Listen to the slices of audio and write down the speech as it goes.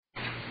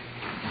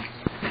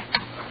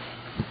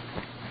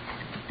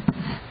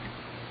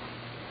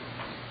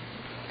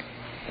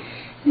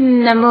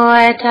Namo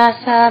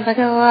tassa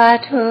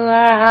bhagavato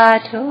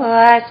arahato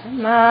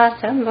samma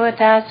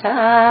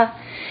sambuddhassa.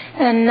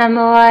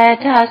 Namo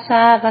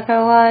tassa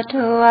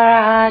bhagavato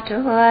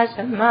arahato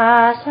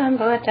samma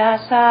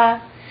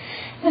sambuddhassa.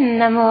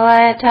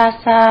 Namo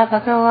tassa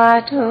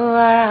bhagavato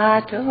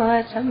arahato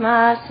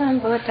samma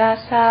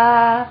sambuddhassa.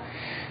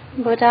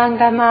 Buddhang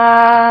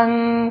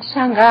dhammang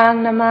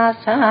sanghang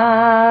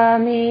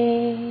namasami.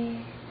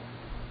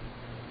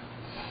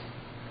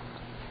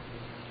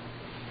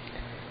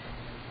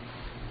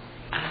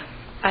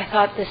 I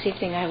thought this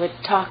evening I would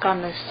talk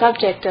on the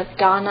subject of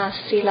dana,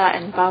 sila,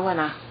 and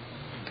bhavana.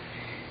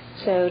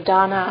 So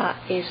dana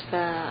is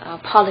the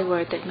Pali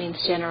word that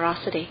means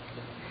generosity,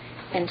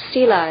 and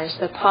sila is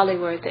the Pali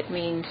word that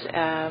means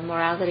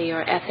morality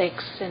or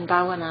ethics, and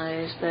bhavana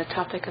is the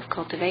topic of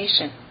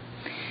cultivation.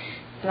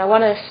 And I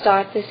want to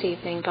start this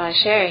evening by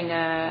sharing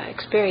an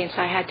experience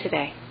I had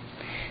today.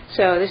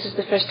 So this is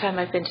the first time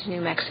I've been to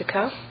New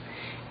Mexico,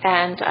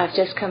 and I've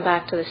just come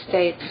back to the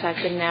States. I've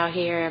been now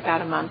here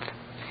about a month.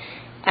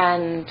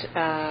 And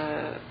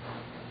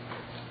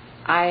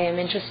I am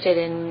interested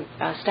in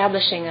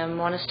establishing a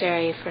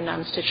monastery for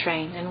nuns to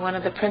train. And one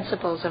of the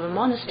principles of a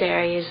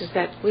monastery is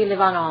that we live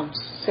on alms.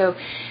 So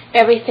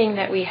everything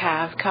that we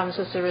have comes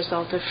as a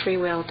result of free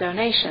will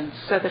donations.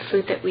 So the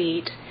food that we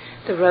eat,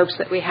 the robes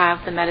that we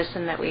have, the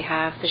medicine that we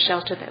have, the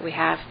shelter that we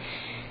have,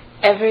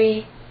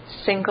 every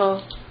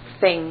single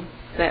thing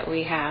that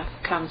we have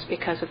comes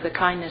because of the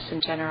kindness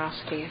and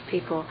generosity of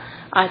people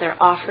either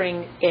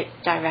offering it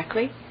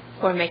directly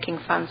or making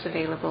funds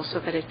available so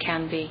that it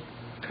can be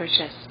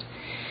purchased.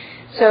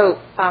 So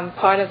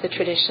part of the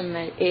tradition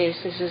that is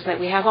that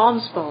we have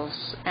alms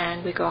bowls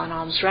and we go on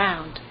alms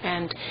round.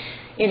 And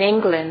in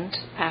England,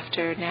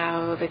 after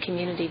now the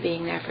community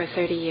being there for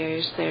 30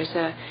 years, there's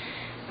a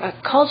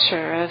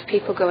culture of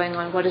people going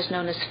on what is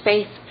known as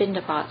faith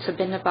bindabat. So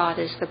bindabat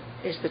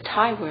is the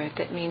Thai word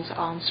that means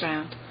alms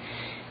round.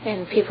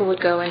 And people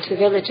would go into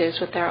villages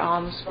with their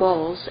alms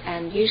bowls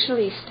and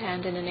usually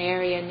stand in an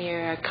area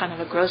near a kind of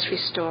a grocery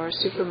store,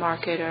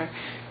 supermarket, or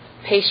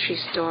pastry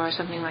store or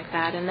something like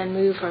that, and then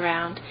move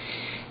around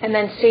and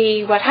then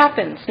see what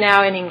happens.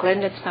 Now in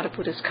England, it's not a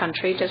Buddhist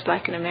country, just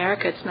like in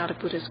America, it's not a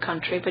Buddhist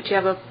country, but you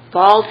have a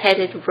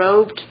bald-headed,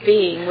 robed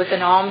being with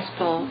an alms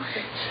bowl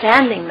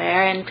standing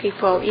there, and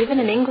people, even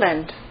in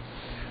England,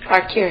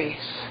 are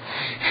curious.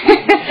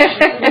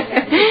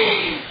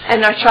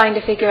 And are trying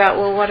to figure out,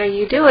 well, what are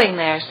you doing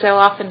there? So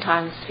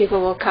oftentimes people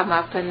will come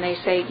up and they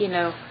say,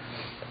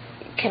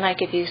 can I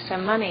give you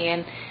some money?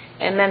 And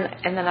then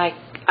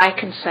I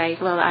can say,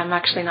 well, I'm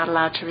actually not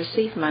allowed to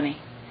receive money.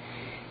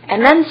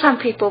 And then some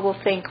people will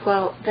think,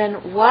 well,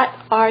 then what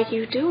are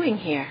you doing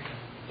here?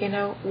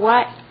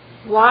 Why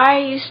are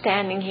you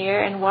standing here,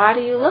 and why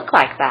do you look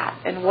like that?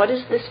 And what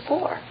is this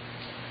for?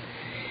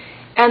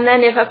 And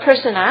then if a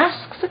person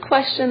asks a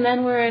question,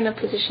 then we're in a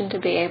position to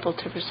be able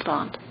to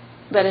respond.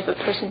 But if a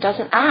person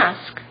doesn't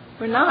ask,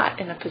 we're not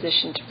in a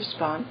position to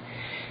respond,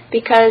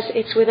 because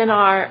it's within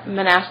our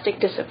monastic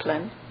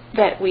discipline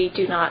that we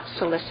do not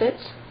solicit,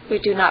 we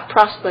do not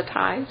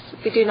proselytize,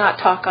 we do not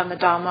talk on the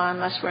Dhamma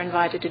unless we're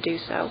invited to do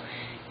so.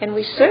 And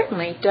we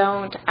certainly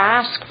don't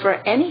ask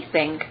for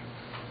anything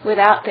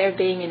without there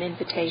being an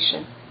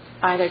invitation,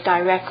 either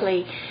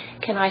directly,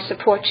 can I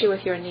support you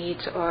with your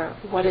needs, or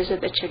what is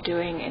it that you're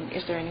doing, and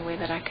is there any way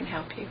that I can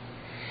help you?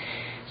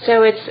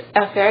 So it's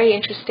a very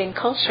interesting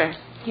culture.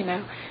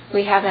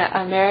 We have an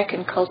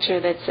American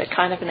culture that's a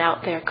kind of an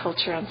out there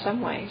culture in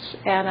some ways,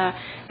 and a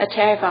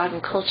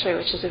Theravadan culture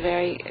which is a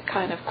very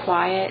kind of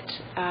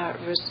quiet,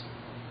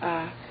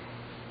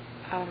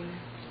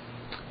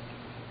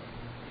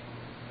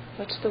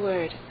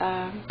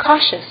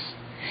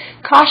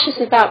 cautious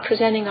about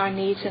presenting our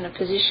needs in a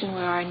position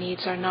where our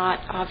needs are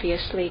not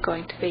obviously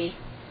going to be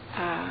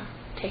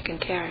taken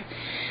care of.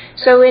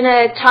 So in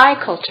a Thai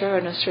culture or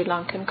in a Sri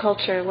Lankan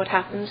culture, what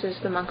happens is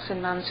the monks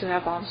and nuns who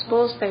have alms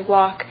bowls, they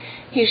walk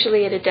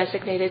usually at a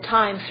designated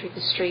time through the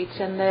streets,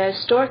 and the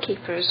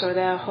storekeepers or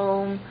the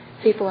home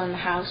people in the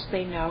house,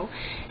 they know,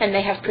 and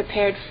they have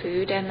prepared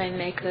food, and they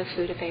make the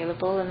food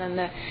available, and then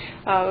the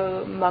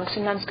monks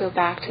and nuns go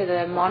back to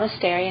the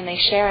monastery and they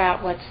share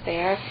out what's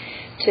there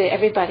to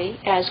everybody,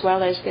 as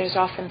well as there's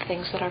often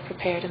things that are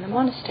prepared in the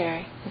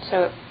monastery. And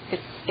so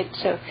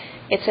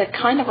it's a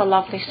kind of a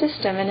lovely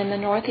system. And in the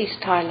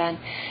northeast Thailand,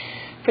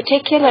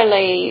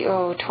 particularly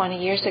 20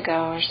 years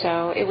ago or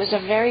so, it was a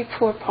very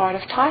poor part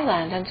of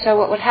Thailand. And so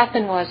what would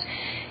happen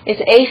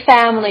is a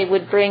family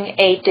would bring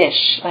a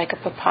dish, like a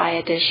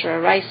papaya dish or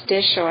a rice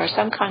dish or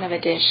some kind of a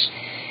dish,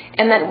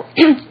 and then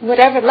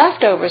whatever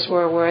leftovers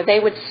were, they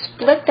would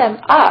split them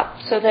up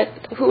so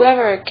that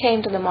whoever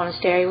came to the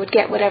monastery would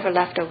get whatever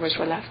leftovers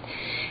were left.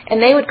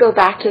 And they would go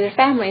back to their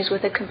families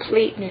with a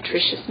complete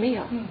nutritious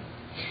meal.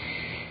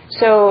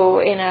 So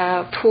in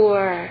a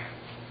poor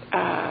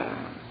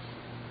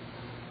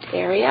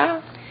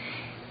area,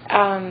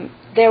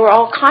 there were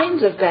all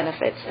kinds of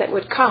benefits that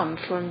would come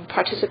from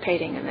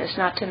participating in this,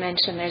 not to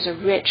mention there's a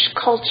rich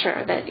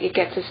culture that it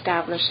gets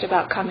established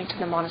about coming to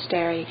the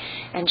monastery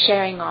and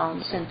sharing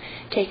alms and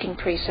taking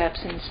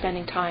precepts and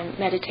spending time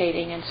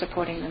meditating and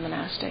supporting the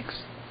monastics.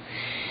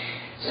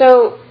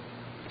 So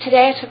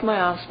today I took my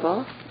alms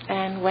bowl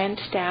and went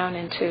down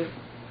into,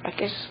 I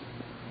guess,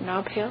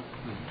 Nob Hill?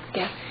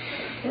 Yeah.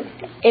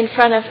 In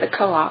front of the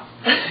co-op.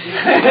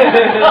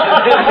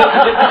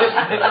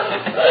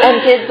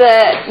 And did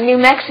the New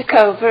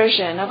Mexico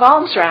version of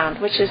Alms Round,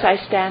 which is I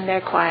stand there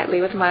quietly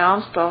with my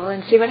alms bowl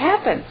and see what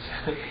happens.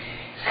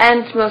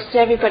 And most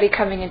everybody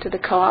coming into the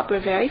co-op were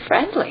very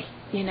friendly,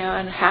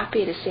 and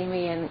happy to see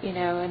me, and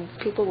and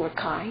people were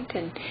kind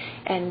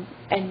and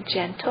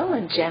gentle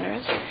and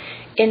generous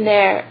in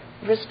their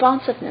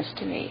responsiveness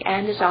to me.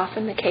 And as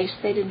often the case,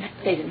 they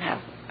didn't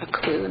have a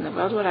clue in the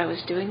world what I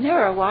was doing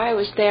there or why I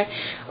was there,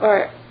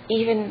 or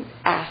even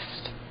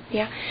asked.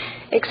 Yeah,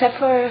 except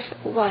for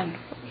one.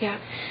 Yeah.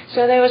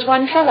 So there was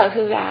one fellow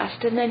who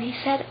asked, and then he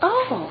said,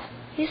 "Oh."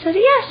 He said,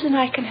 "Yes, and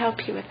I can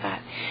help you with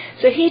that."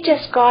 So he'd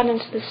just gone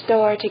into the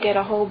store to get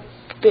a whole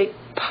big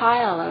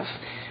pile of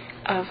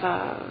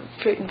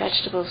fruit and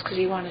vegetables because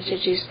he wanted to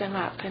juice them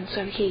up, and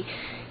so he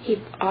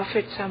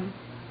offered some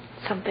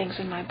things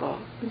in my bowl,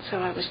 and so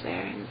I was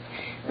there, and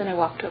then I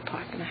walked to a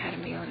park and I had a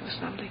meal, and it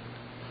was lovely.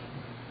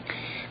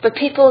 But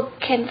people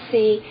can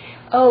see,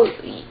 oh,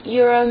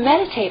 you're a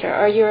meditator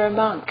or you're a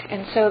monk,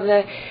 and so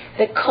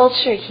the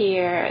culture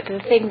here, the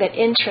thing that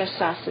interests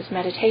us is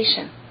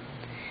meditation.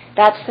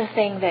 That's the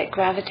thing that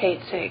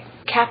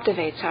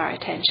captivates our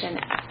attention,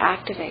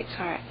 activates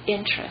our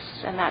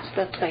interests, and that's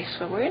the place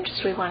where we're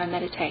interested. We want to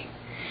meditate.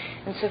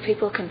 And so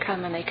people can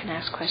come and they can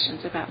ask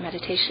questions about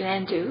meditation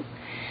and do,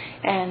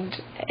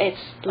 and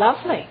it's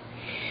lovely.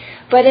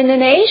 But in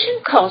an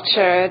Asian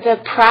culture, the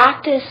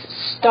practice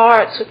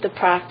starts with the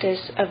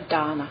practice of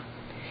dana.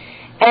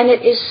 And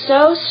it is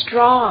so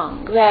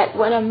strong that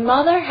when a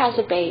mother has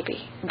a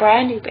baby, a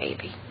brand new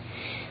baby,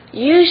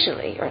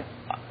 usually, or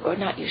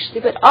not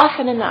usually, but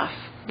often enough,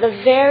 the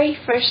very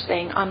first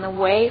thing on the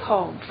way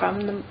home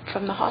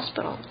from the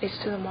hospital is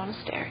to the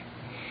monastery.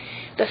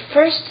 The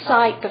first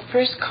sight, the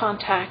first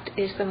contact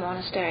is the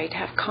monastery, to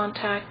have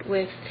contact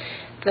with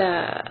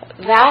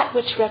that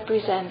which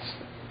represents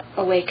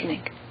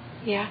awakening.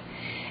 Yeah.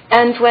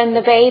 And when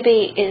the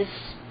baby is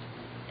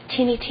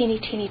teeny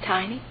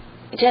tiny,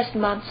 just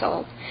months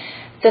old,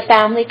 the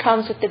family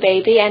comes with the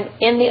baby, and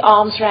in the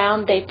alms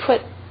round they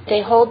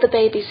hold the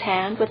baby's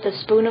hand with a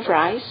spoon of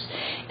rice,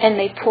 and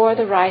they pour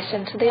the rice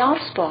into the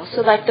alms bowl.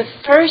 So like the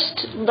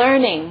first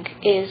learning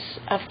is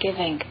of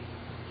giving.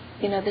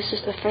 This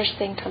is the first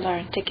thing to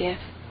learn, to give.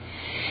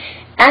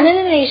 And in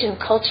an Asian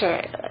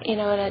culture,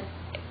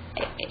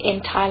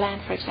 in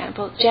Thailand, for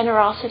example,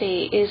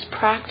 generosity is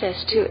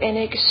practiced to an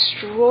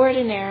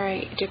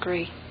extraordinary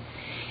degree.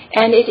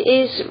 And it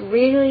is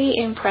really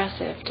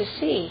impressive to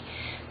see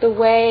the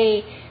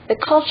way the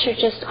culture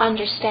just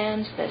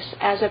understands this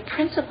as a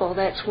principle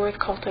that's worth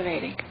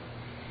cultivating,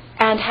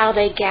 and how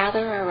they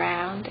gather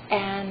around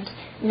and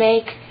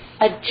make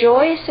a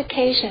joyous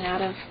occasion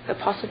out of the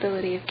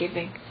possibility of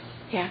giving.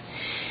 Yeah.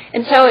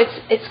 And so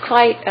it's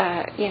quite,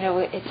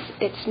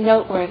 it's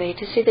noteworthy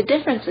to see the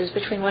differences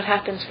between what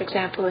happens, for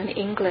example, in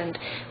England,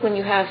 when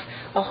you have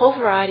a whole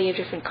variety of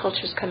different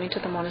cultures coming to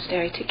the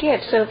monastery to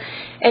give. So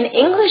an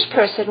English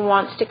person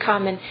wants to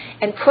come and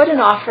put an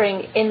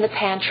offering in the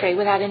pantry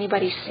without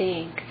anybody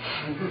seeing,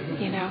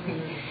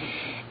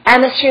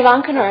 And a Sri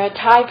Lankan or a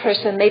Thai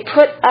person, they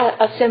put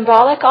a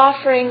symbolic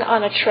offering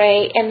on a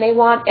tray, and they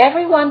want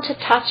everyone to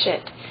touch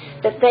it,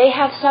 that they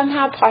have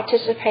somehow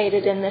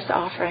participated in this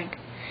offering.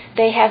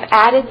 They have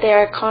added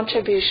their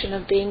contribution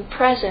of being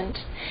present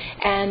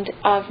and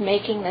of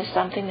making this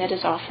something that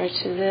is offered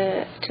to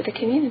the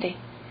community.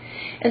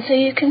 And so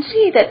you can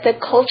see that the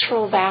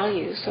cultural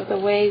values, or the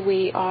way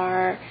we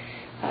are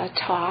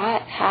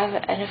taught, have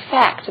an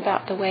effect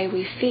about the way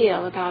we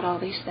feel about all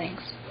these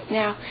things.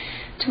 Now,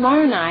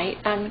 tomorrow night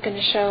I'm going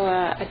to show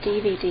a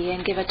DVD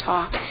and give a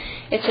talk.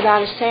 It's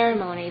about a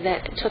ceremony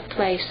that took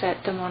place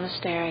at the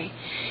monastery.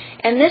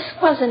 And this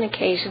was an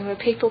occasion where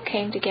people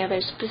came together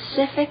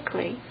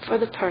specifically for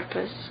the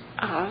purpose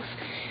of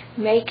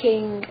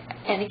making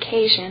an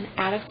occasion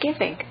out of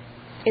giving.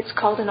 It's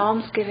called an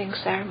almsgiving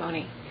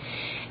ceremony.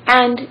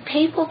 And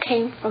people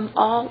came from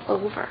all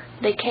over.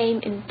 They came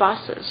in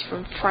buses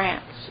from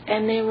France,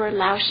 and they were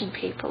Laotian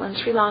people and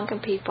Sri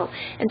Lankan people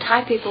and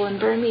Thai people and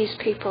Burmese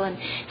people and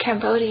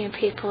Cambodian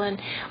people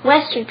and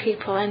Western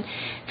people, and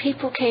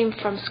people came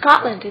from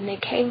Scotland, and they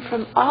came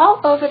from all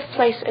over the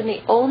place, and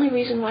the only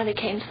reason why they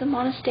came to the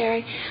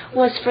monastery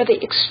was for the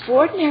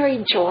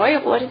extraordinary joy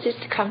of what it is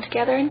to come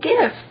together and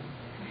give.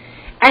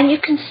 And you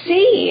can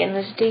see in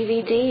this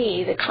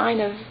DVD the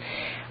kind of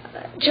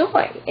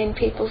joy in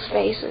people's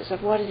faces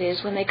of what it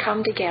is when they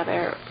come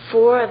together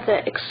for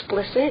the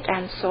explicit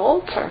and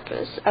sole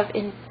purpose of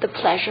the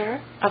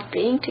pleasure of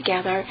being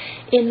together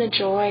in the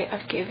joy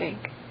of giving.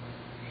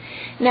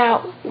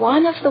 Now,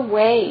 one of the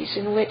ways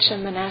in which a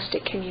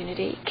monastic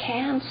community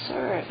can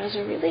serve as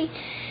a really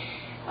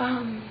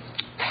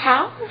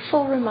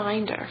powerful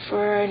reminder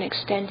for an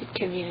extended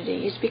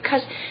community is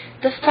because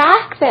the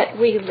fact that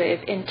we live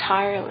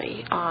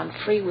entirely on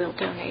free will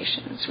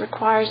donations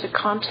requires a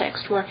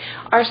context where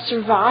our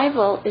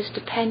survival is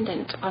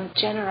dependent on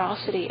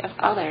generosity of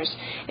others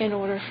in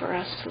order for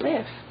us to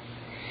live.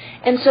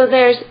 And so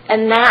there's a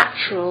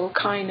natural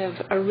kind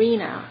of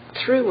arena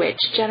through which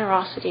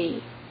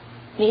generosity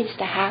needs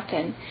to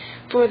happen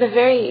for the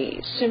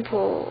very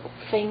simple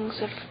things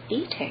of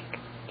eating,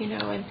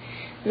 and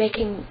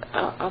making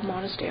a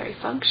monastery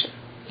function.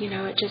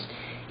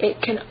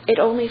 It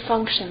only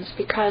functions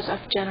because of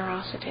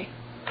generosity.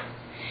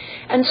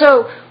 And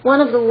so one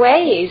of the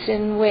ways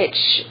in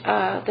which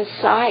the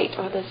sight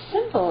or the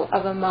symbol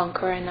of a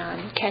monk or a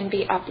nun can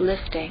be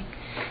uplifting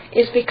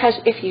is because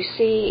if you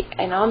see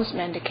an alms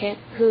mendicant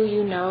who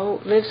you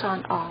know lives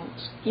on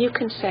alms, you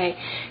can say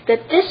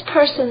that this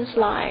person's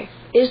life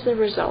is the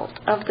result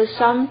of the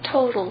sum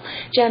total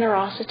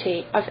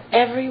generosity of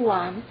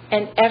everyone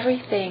and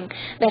everything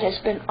that has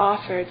been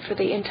offered for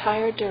the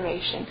entire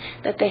duration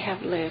that they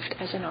have lived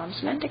as an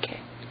alms mendicant.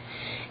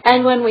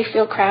 And when we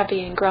feel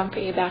crabby and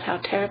grumpy about how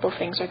terrible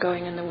things are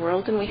going in the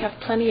world, and we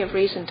have plenty of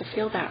reason to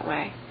feel that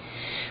way,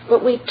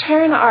 but we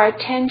turn our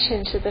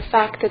attention to the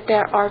fact that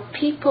there are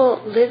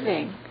people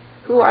living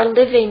who are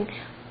living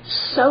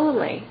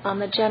solely on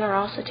the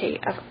generosity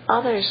of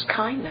others'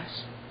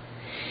 kindness,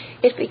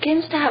 it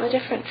begins to have a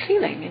different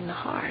feeling in the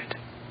heart,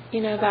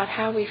 about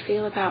how we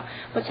feel about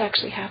what's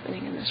actually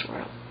happening in this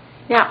world.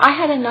 Now, I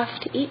had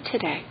enough to eat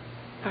today,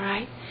 all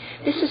right?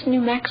 This is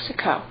New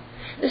Mexico.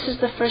 This is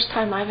the first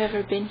time I've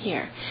ever been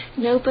here.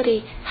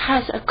 Nobody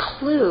has a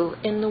clue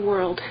in the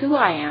world who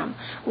I am,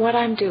 what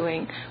I'm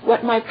doing,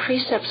 what my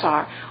precepts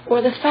are,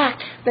 or the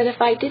fact that if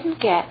I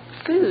didn't get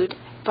food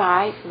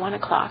by 1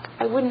 o'clock,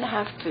 I wouldn't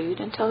have food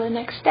until the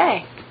next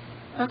day.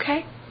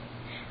 Okay?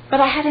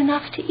 But I had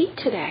enough to eat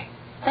today.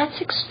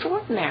 That's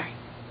extraordinary.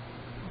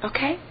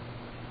 Okay?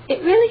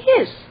 It really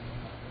is.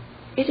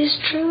 It is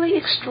truly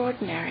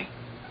extraordinary.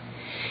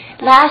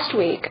 Last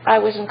week, I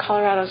was in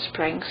Colorado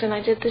Springs, and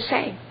I did the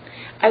same.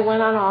 I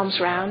went on alms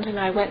round, and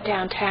I went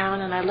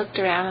downtown, and I looked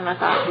around, and I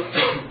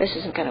thought, this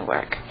isn't going to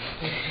work.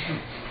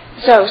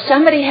 So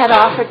somebody had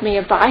offered me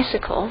a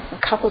bicycle a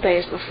couple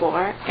days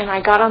before, and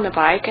I got on the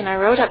bike, and I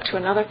rode up to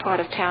another part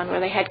of town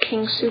where they had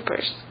King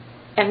Soopers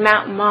and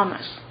Mountain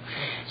Mamas.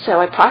 So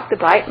I parked the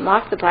bike,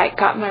 mocked the bike,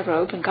 got my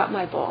robe, and got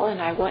my ball,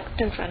 and I went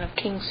in front of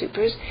King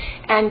Soopers.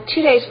 And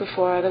 2 days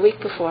before, or the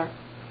week before,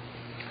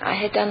 I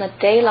had done a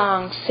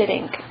day-long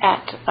sitting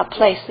at a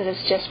place that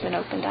has just been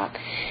opened up.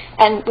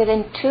 And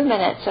within 2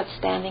 minutes of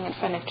standing in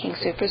front of King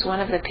Soopers, one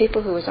of the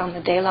people who was on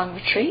the day-long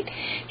retreat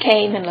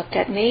came and looked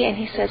at me, and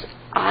he says,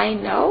 I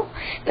know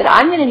that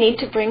I'm going to need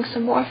to bring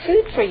some more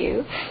food for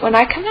you when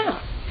I come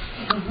out.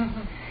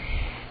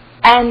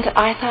 And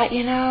I thought,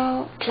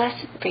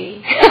 blessed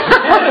be.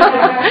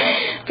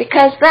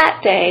 Because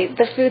that day,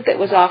 the food that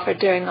was offered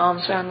during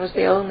alms round was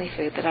the only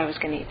food that I was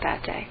going to eat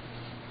that day.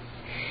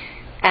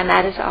 And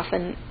that is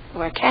often,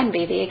 or can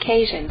be, the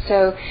occasion.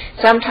 So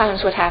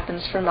sometimes what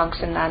happens for monks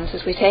and nuns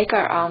is we take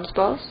our alms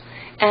bowls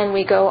and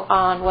we go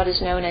on what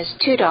is known as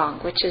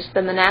tudong, which is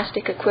the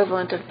monastic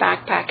equivalent of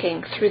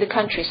backpacking through the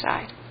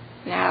countryside.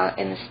 Now,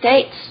 in the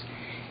States,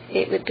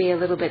 it would be a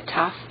little bit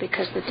tough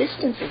because the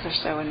distances are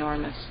so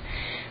enormous.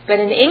 But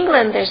in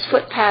England, there's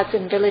footpaths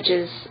in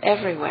villages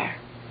everywhere,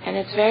 and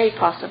it's very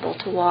possible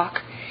to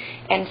walk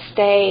and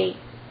stay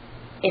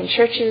in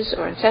churches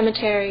or in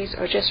cemeteries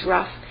or just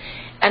rough,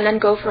 and then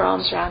go for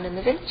alms round in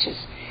the villages.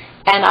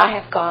 And I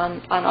have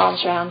gone on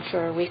alms round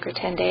for a week or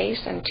 10 days,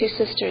 and 2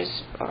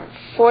 sisters or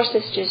 4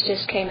 sisters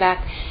just came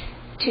back,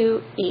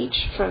 2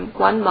 each from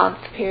 1 month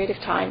period of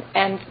time,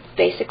 and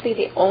basically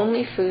the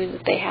only food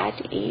that they had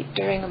to eat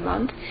during a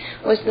month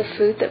was the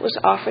food that was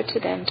offered to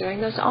them during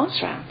those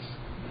alms rounds.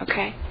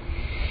 Okay?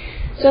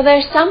 So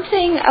there's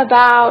something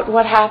about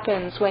what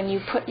happens when you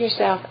put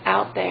yourself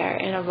out there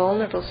in a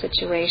vulnerable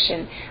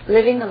situation,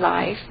 living a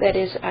life that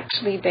is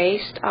actually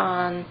based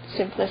on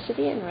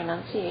simplicity and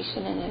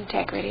renunciation and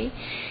integrity.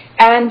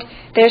 And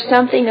there's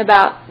something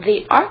about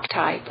the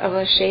archetype of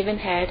a shaven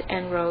head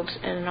and robes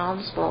and an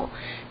alms bowl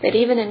that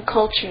even in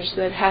cultures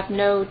that have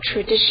no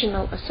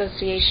traditional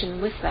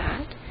association with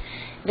that,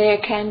 there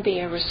can be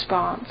a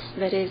response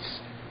that is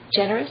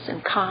generous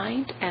and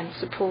kind and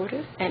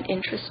supportive and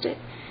interested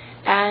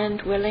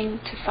and willing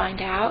to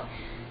find out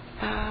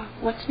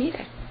what's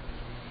needed.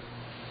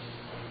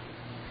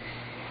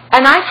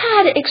 And I've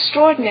had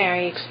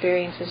extraordinary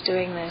experiences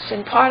doing this,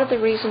 and part of the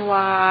reason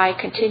why I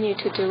continue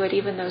to do it,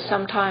 even though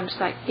sometimes,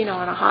 on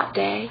a hot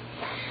day,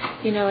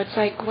 it's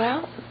like,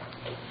 well,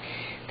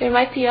 there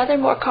might be other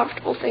more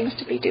comfortable things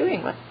to be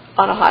doing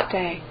on a hot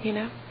day,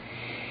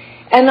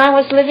 And I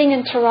was living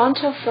in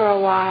Toronto for a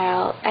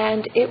while,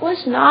 and it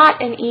was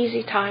not an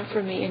easy time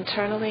for me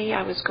internally.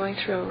 I was going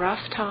through a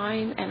rough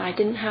time, and I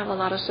didn't have a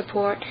lot of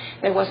support.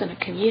 There wasn't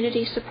a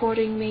community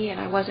supporting me, and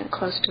I wasn't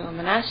close to a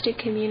monastic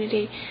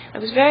community. I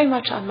was very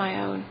much on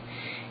my own.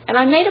 And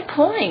I made a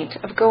point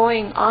of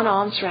going on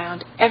alms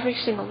round every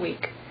single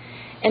week.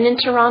 And in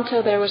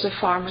Toronto, there was a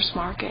farmer's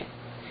market.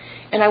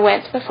 And I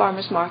went to the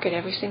farmer's market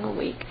every single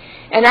week.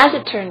 And as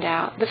it turned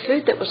out, the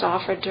food that was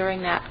offered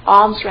during that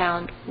alms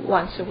round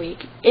once a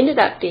week ended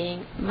up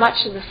being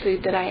much of the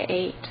food that I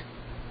ate.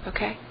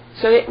 Okay?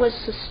 So it was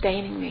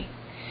sustaining me.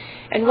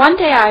 And one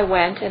day I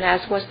went, and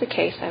as was the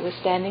case, I was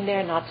standing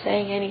there not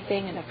saying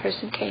anything, and a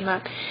person came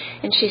up,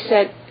 and she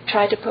said,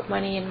 tried to put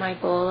money in my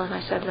bowl, and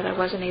I said that I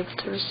wasn't able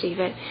to receive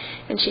it.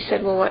 And she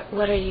said, well,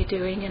 what are you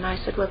doing? And I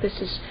said, well, this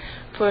is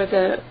for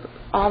the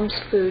alms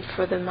food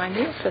for my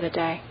meal for the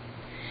day.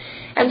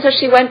 And so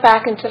she went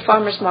back into the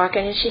farmer's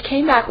market, and she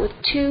came back with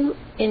 2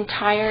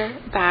 entire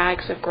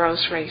bags of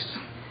groceries,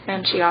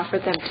 and she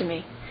offered them to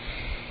me.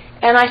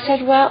 And I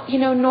said, well,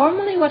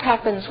 normally what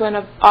happens when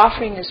an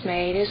offering is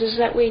made is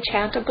that we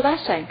chant a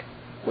blessing.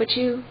 Would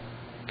you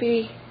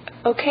be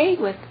okay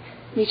with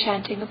me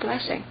chanting a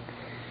blessing?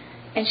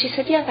 And she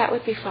said, yeah, that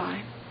would be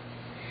fine.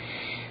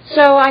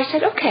 So I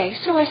said, okay.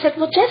 So I said,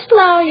 well, just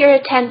allow your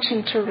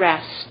attention to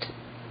rest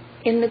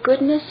in the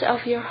goodness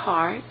of your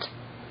heart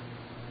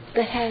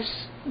that has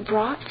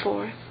brought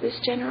forth this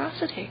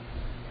generosity.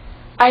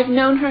 I've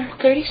known her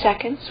 30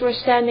 seconds. We're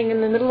standing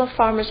in the middle of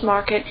farmer's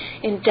market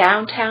in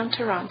downtown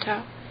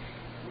Toronto.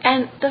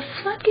 And the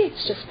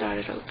floodgates just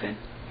started open.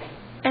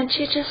 And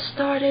she just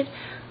started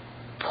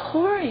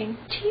pouring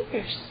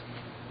tears.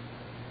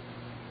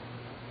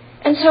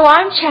 And so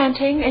I'm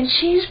chanting and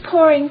she's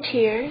pouring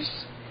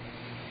tears.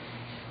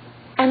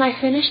 And I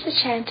finish the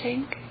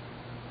chanting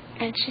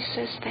and she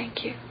says,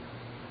 thank you.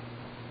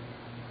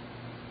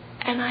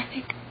 And I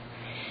think,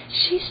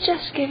 she's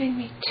just giving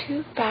me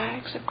 2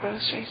 bags of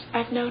groceries.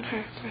 I've known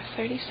her for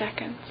 30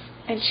 seconds.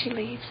 And she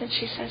leaves and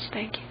she says,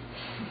 thank you.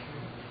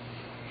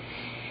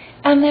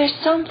 And there's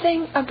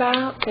something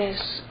about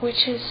this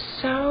which is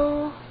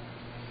so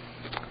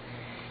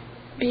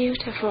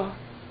beautiful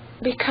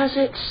because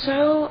it's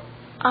so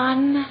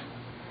unpresumed.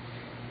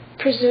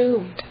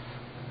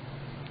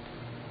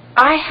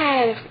 I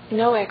have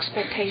no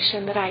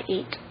expectation that I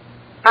eat.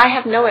 I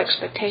have no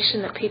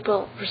expectation that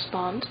people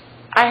respond.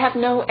 I have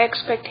no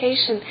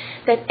expectation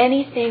that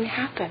anything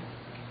happen.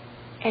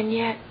 And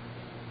yet,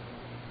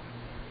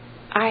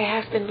 I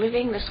have been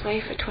living this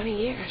way for 20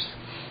 years.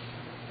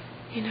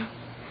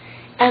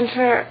 And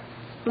for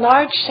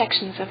large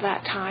sections of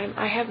that time,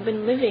 I have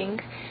been living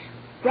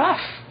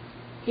rough,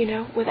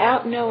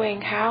 without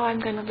knowing how I'm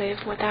going to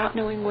live, without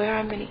knowing where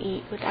I'm going to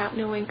eat, without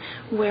knowing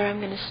where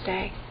I'm going to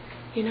stay,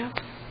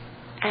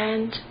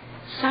 And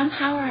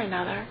somehow or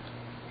another,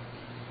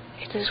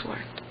 it has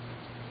worked.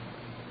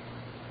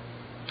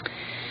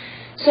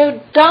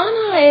 So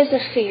dana is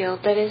a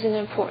field that is an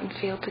important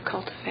field to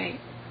cultivate.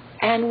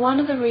 And one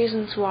of the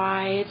reasons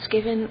why it's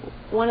given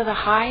one of the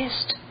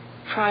highest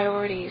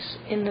priorities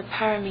in the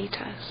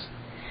paramitas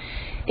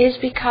is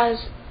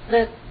because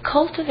the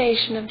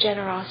cultivation of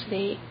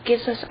generosity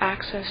gives us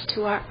access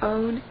to our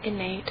own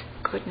innate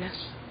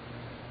goodness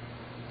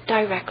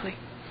directly.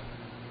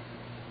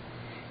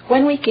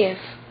 When we give,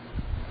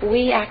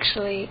 we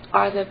actually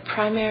are the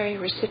primary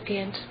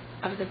recipient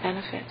of the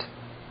benefit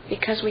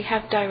because we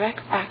have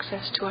direct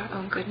access to our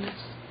own goodness.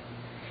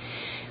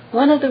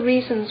 One of the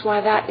reasons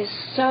why that is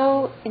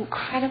so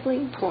incredibly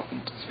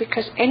important is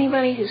because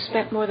anybody who's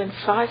spent more than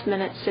 5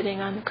 minutes sitting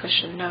on the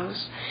cushion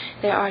knows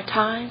there are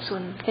times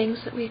when the things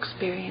that we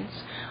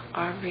experience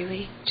are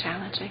really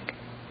challenging.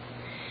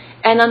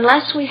 And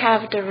unless we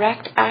have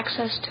direct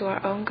access to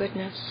our own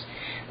goodness,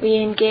 we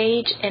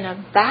engage in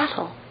a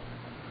battle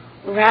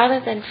rather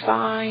than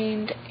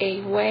find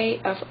a way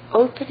of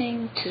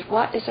opening to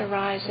what is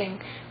arising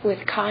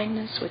with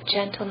kindness, with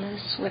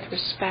gentleness, with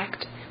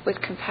respect, with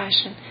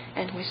compassion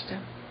and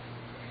wisdom.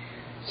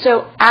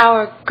 So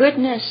our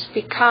goodness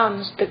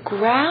becomes the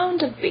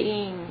ground of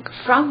being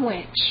from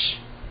which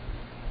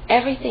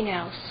everything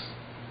else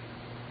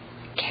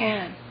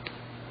can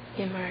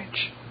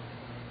emerge.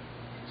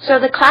 So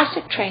the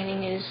classic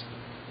training is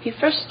you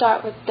first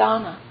start with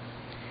dana.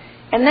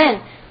 And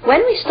then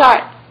when we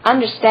start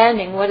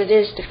understanding what it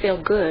is to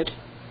feel good,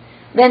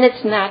 then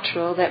it's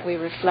natural that we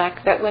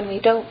reflect that when we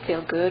don't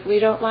feel good, we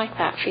don't like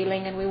that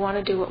feeling and we want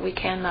to do what we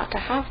can not to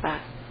have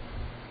that.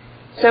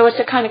 So it's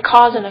a kind of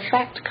cause and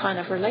effect kind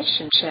of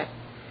relationship.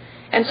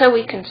 And so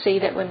we can see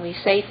that when we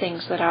say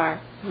things that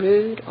are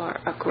rude or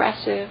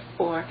aggressive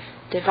or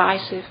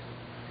divisive,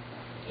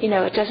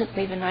 it doesn't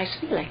leave a nice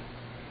feeling.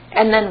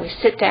 And then we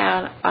sit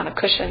down on a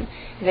cushion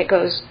and it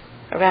goes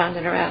around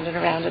and around and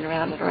around and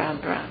around and around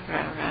and around and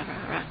around and around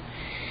and around.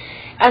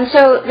 And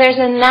so there's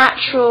a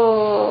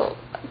natural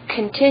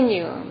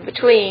continuum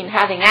between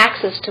having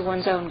access to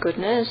one's own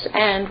goodness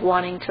and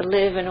wanting to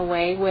live in a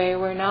way where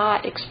we're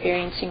not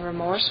experiencing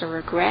remorse or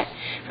regret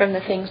from the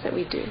things that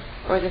we do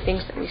or the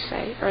things that we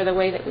say or the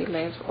way that we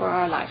live or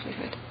our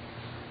livelihood.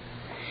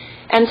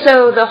 And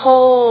so the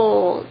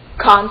whole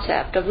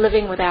concept of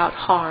living without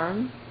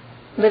harm,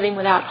 living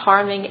without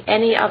harming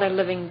any other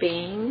living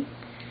being,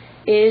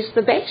 is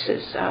the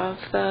basis of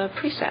the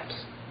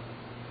precepts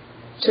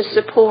to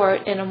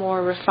support in a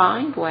more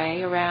refined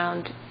way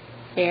around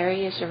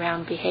areas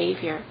around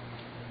behavior,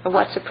 or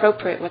what's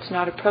appropriate, what's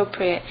not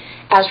appropriate,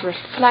 as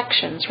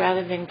reflections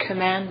rather than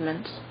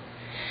commandments.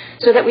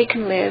 so that we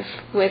can live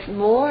with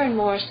more and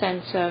more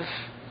sense of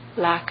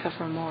lack of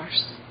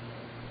remorse,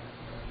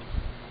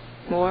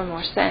 more and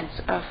more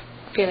sense of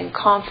feeling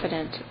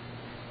confident,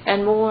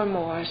 and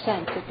more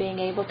sense of being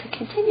able to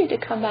continue to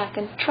come back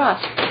and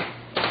trust,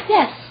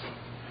 yes,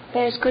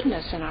 there's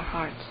goodness in our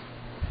hearts.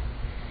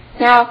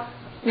 Now,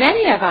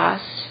 many of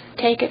us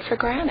take it for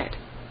granted.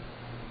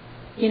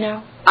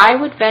 I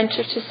would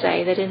venture to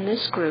say that in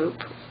this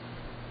group,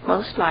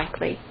 most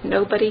likely,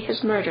 nobody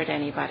has murdered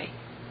anybody.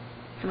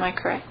 Am I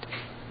correct?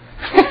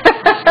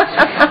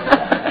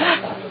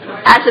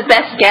 As a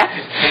best guess.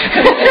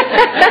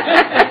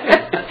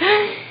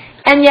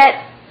 And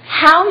yet,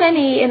 how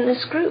many in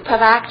this group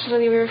have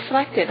actually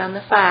reflected on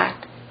the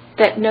fact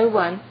that no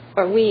one,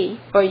 or we,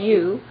 or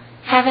you,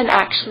 haven't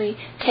actually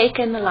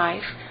taken the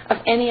life of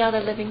any other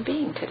living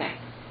being today?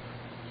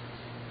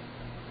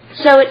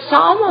 So it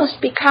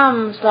almost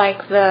becomes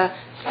like the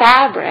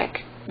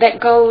fabric that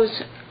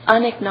goes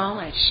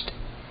unacknowledged.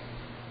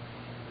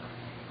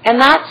 And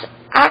that's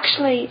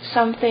actually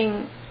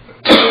something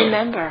to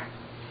remember.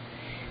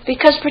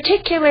 Because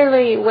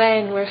particularly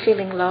when we're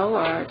feeling low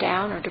or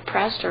down or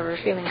depressed, or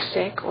we're feeling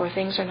sick, or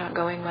things are not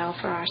going well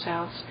for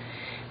ourselves,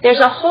 there's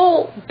a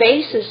whole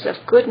basis of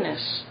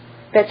goodness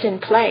that's in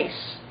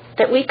place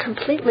that we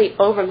completely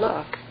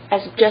overlook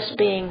as just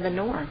being the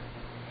norm.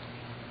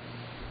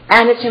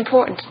 And it's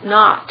important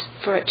not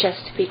for it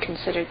just to be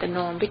considered the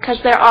norm, because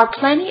there are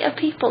plenty of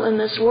people in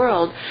this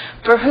world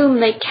for whom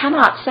they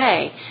cannot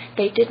say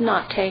they did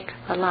not take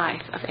the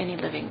life of any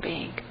living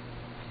being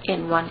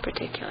in one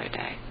particular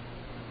day.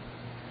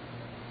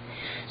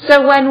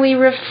 So when we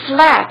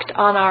reflect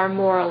on our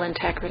moral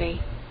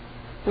integrity,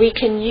 we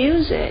can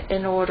use it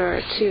in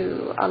order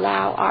to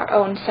allow our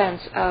own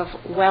sense of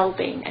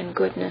well-being and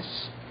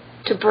goodness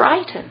to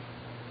brighten.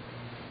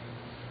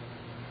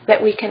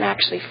 That we can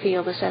actually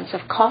feel the sense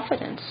of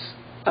confidence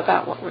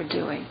about what we're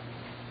doing,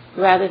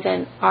 rather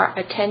than our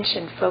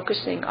attention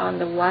focusing on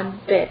the one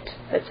bit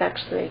that's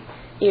actually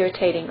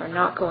irritating or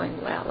not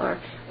going well,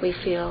 or we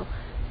feel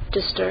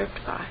disturbed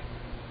by.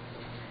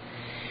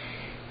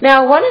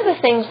 Now, one of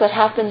the things that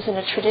happens in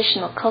a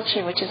traditional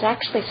culture, which is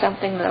actually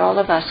something that all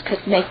of us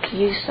could make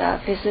use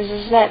of,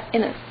 is that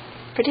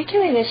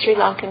particularly in the Sri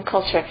Lankan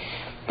culture,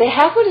 they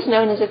have what is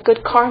known as a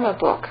good karma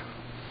book.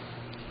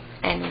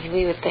 And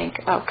we would think,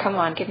 oh, come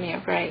on, give me a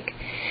break.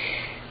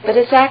 But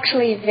it's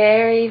actually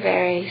very,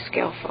 very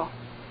skillful.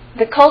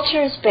 The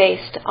culture is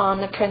based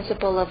on the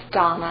principle of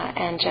dana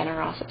and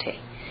generosity.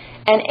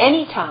 And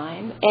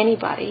anytime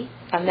anybody,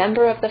 a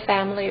member of the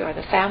family or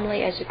the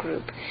family as a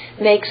group,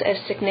 makes a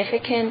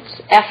significant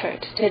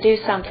effort to do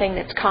something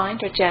that's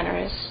kind or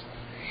generous,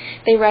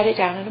 they write it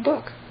down in a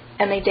book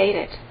and they date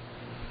it.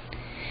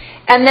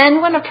 And then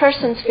when a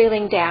person's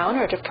feeling down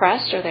or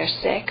depressed, or they're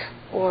sick,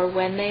 or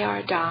when they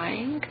are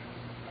dying,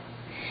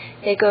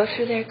 they go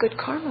through their good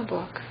karma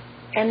book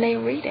and they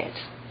read it.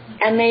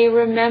 And they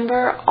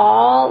remember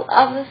all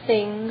of the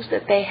things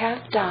that they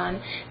have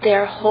done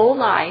their whole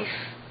life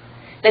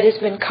that has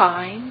been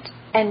kind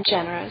and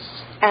generous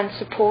and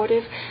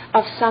supportive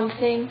of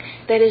something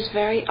that is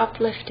very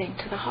uplifting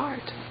to the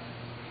heart.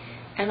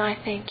 And I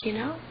think,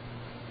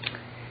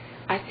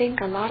 I think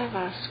a lot of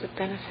us would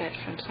benefit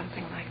from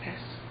something like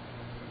this.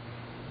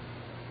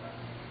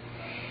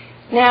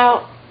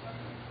 Now,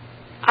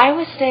 I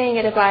was staying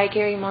at a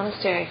Bhayagiri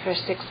monastery for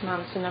 6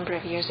 months a number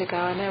of years ago,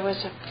 and there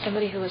was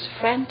somebody who was a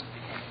friend,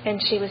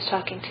 and she was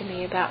talking to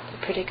me about the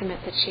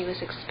predicament that she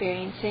was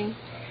experiencing.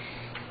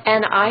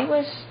 And I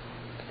was,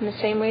 in the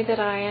same way that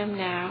I am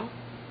now,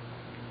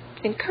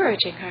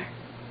 encouraging her.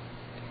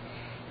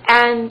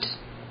 And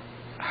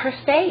her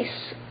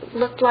face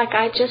looked like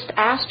I just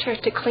asked her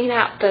to clean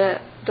out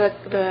the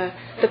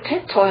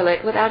pit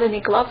toilet without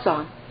any gloves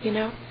on,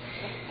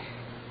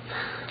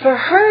 For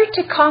her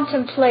to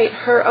contemplate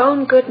her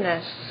own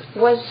goodness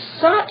was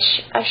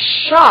such a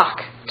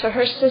shock to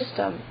her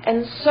system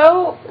and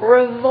so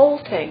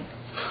revolting.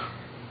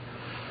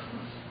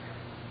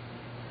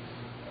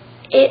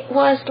 It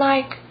was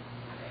like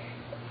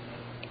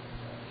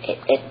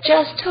it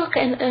just took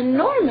an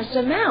enormous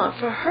amount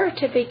for her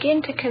to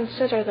begin to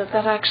consider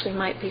that actually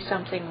might be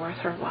something worth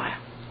her while.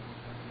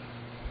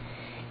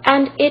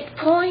 And it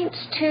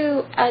points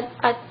to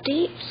a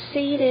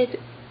deep-seated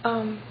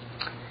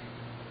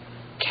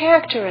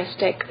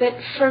characteristic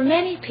that for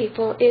many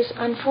people is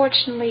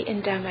unfortunately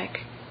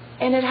endemic,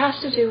 and it has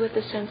to do with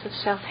the sense of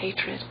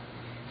self-hatred.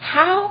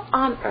 How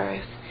on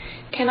earth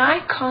can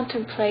I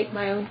contemplate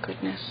my own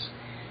goodness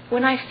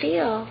when I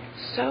feel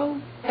so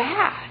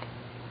bad?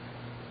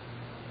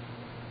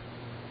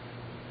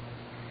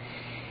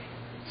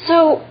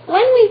 So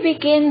when we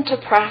begin to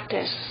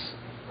practice,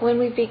 when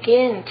we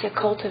begin to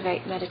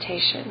cultivate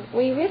meditation,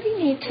 we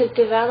really need to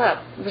develop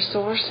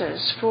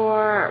resources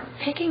for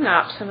picking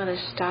up some of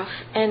this stuff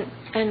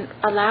and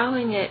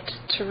allowing it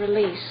to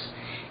release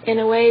in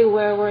a way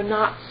where we're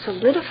not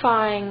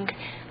solidifying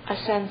a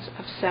sense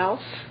of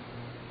self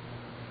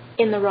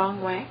in the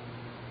wrong way,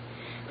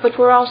 but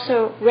we're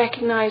also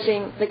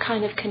recognizing the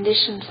kind of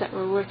conditions that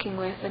we're working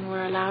with, and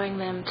we're allowing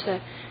them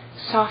to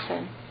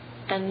soften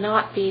and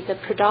not be the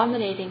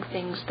predominating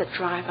things that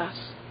drive us.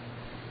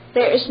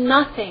 There is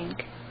nothing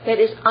that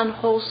is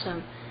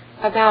unwholesome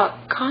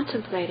about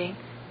contemplating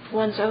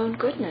one's own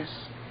goodness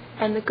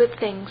and the good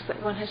things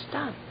that one has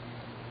done.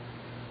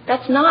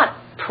 That's not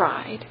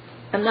pride,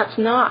 and that's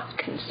not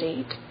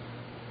conceit.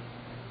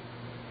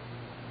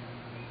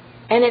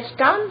 And it's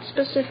done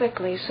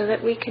specifically so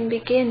that we can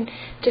begin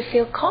to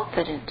feel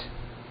confident.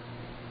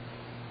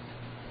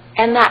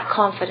 And that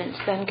confidence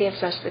then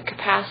gives us the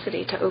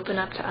capacity to open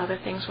up to other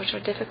things which are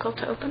difficult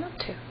to open up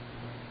to.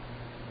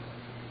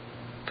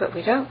 But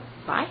we don't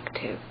like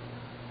to. It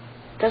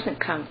doesn't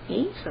come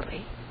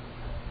easily.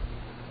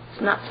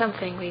 It's not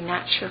something we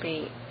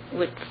naturally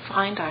would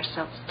find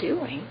ourselves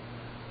doing.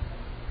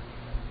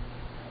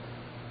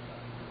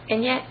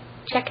 And yet,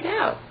 check it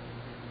out.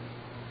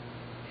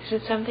 Is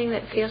it something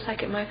that feels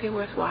like it might be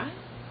worthwhile?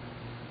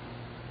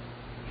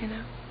 You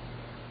know?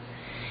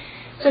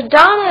 So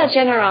dana,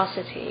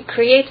 generosity,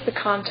 creates the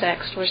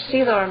context where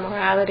sila, or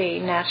morality,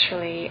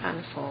 naturally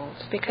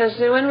unfolds. Because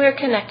when we're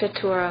connected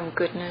to our own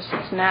goodness,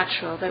 it's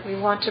natural that we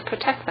want to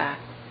protect that.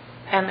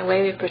 And the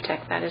way we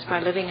protect that is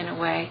by living in a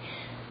way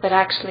that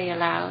actually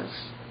allows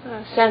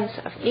a sense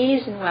of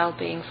ease and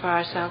well-being for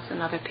ourselves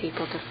and other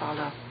people to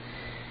follow.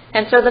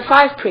 And so the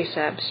 5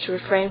 precepts, to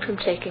refrain from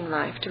taking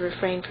life, to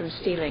refrain from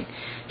stealing,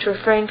 to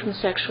refrain from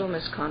sexual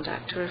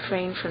misconduct, to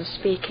refrain from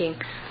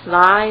speaking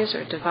lies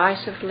or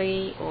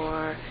divisively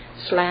or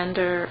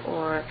slander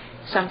or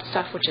some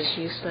stuff which is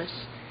useless.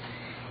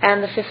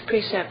 And the 5th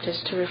precept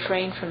is to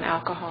refrain from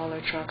alcohol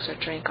or drugs or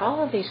drink.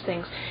 All of these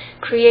things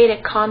create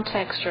a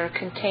context or a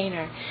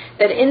container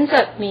that ends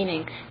up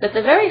meaning that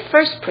the very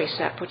first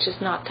precept, which is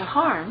not to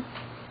harm,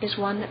 is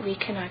one that we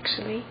can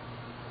actually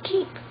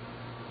keep.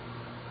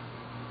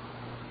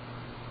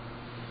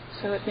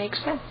 So it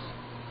makes sense.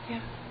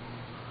 Yeah.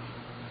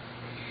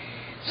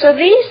 So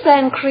these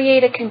then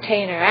create a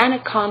container and a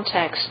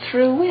context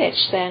through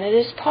which then it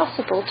is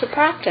possible to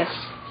practice.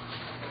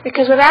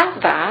 Because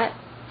without that,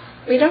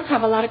 we don't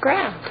have a lot of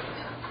ground.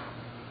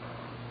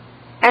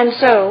 And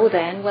so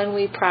then when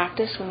we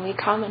practice, when we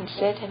come and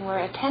sit and we're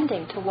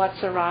attending to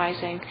what's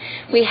arising,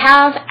 we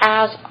have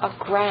as a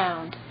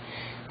ground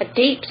a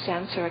deep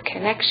sense or a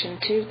connection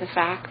to the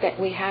fact that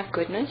we have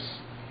goodness,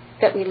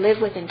 that we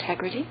live with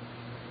integrity,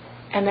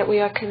 and that we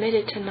are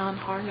committed to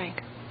non-harming.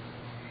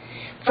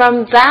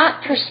 From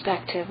that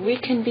perspective, we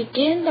can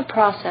begin the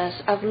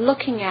process of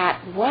looking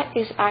at what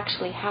is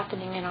actually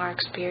happening in our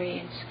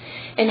experience.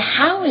 And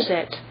how is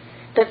it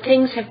that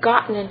things have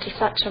gotten into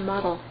such a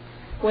muddle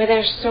where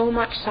there's so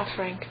much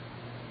suffering?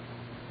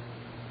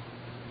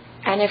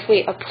 And if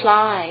we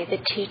apply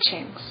the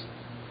teachings,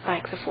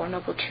 like the Four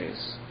Noble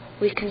Truths,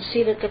 we can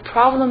see that the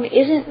problem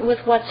isn't with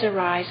what's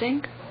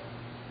arising.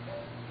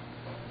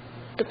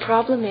 The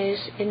problem is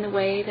in the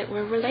way that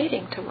we're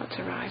relating to what's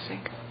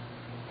arising.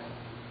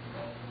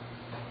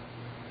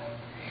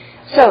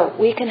 So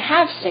we can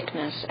have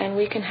sickness, and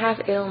we can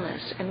have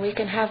illness, and we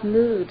can have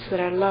moods that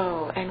are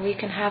low, and we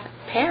can have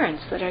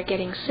parents that are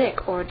getting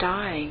sick or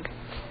dying.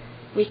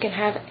 We can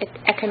have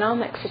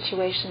economic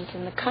situations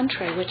in the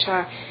country which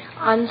are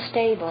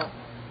unstable.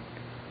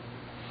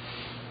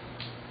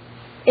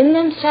 In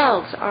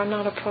themselves are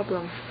not a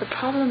problem. The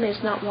problem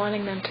is not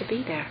wanting them to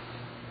be there.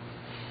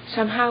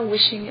 Somehow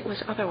wishing it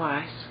was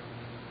otherwise.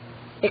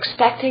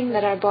 Expecting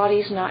that our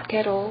bodies not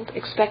get old,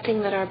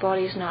 expecting that our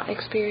bodies not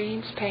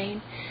experience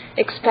pain,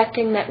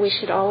 expecting that we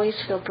should always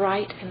feel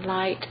bright and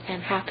light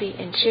and happy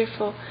and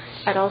cheerful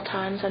at all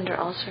times under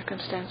all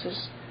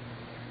circumstances.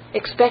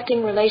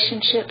 Expecting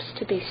relationships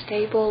to be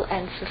stable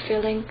and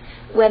fulfilling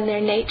when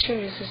their nature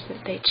is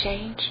that they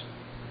change.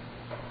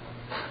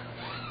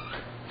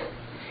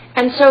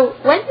 And so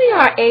when we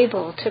are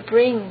able to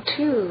bring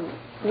to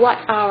what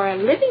our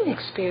living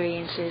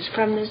experience is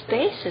from this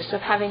basis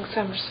of having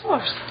some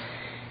source,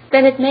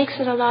 then it makes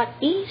it a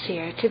lot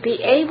easier to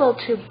be able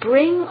to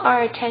bring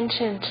our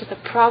attention to the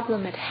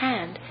problem at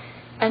hand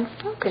and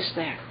focus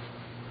there.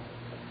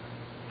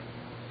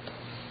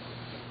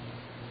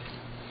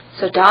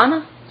 So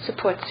dana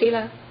supports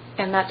sila,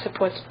 and that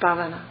supports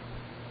bhavana,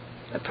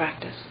 the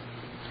practice.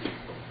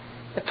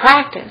 The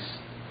practice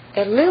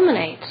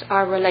illuminates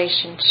our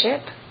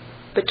relationship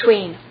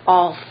between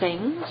all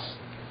things,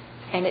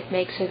 and it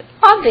makes it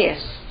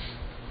obvious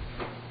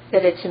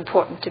that it's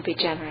important to be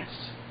generous.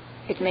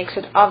 It makes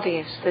it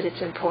obvious that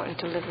it's important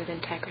to live with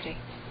integrity.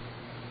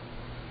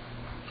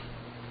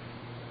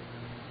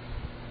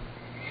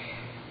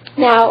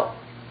 Now,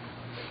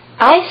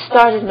 I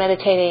started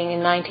meditating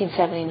in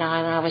 1979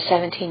 when I was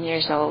 17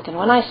 years old. And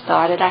when I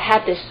started, I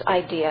had this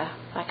idea,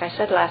 like I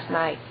said last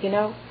night,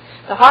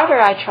 the harder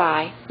I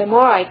try, the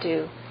more I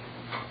do,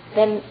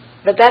 then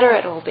the better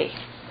it will be.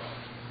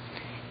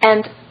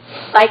 And,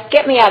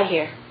 get me out of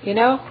here,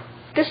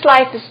 This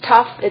life is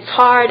tough, it's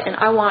hard, and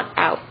I want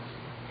out.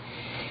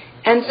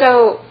 And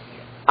so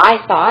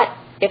I thought,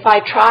 if I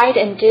tried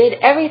and did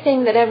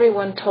everything that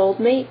everyone told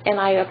me, and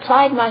I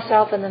applied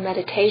myself in the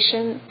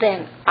meditation,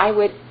 then I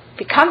would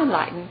become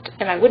enlightened,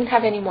 and I wouldn't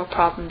have any more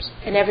problems,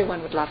 and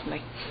everyone would love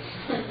me.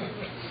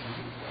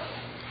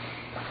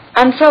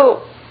 And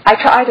so I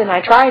tried and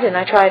I tried and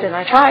I tried and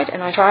I tried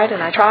and I tried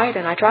and I tried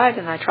and I tried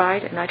and I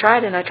tried and I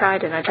tried and I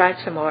tried and I tried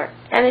some more.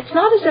 And it's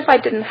not as if I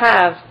didn't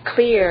have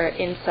clear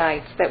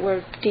insights that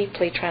were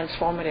deeply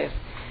transformative.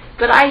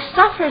 But I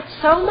suffered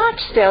so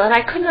much still, and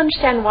I couldn't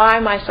understand why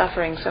am I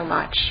suffering so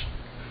much.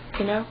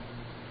 You know?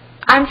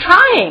 I'm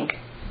trying.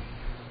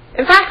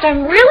 In fact,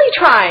 I'm really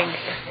trying.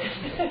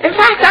 In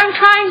fact, I'm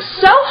trying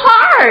so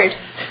hard.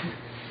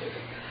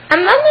 And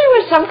then there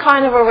was some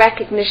kind of a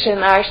recognition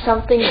there's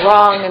something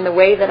wrong in the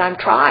way that I'm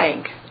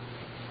trying.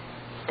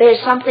 There's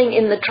something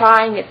in the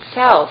trying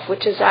itself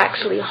which is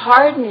actually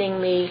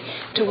hardening me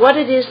to what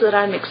it is that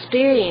I'm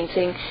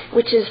experiencing,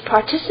 which is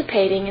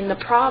participating in the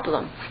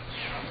problem.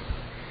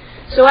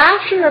 So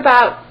after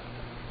about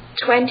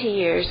 20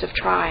 years of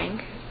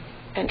trying,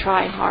 and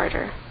trying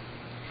harder,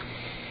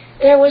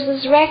 there was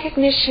this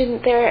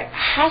recognition there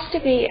has to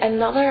be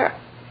another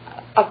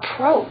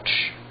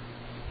approach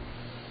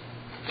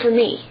for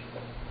me.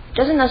 It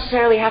doesn't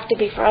necessarily have to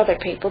be for other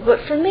people,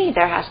 but for me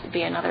there has to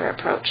be another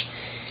approach.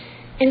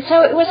 And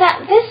so it was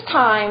at this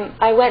time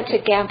I went to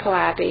Gampo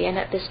Abbey, and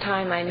at this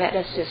time I met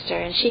a sister,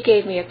 and she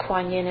gave me a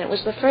Kuan Yin, and it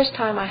was the first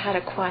time I had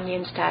a Kuan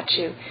Yin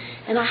statue.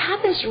 And I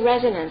had this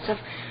resonance of,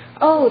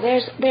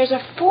 there's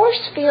a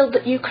force field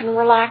that you can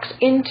relax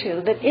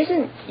into that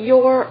isn't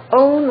your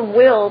own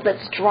will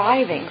that's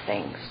driving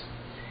things.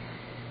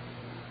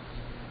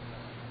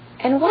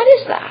 And what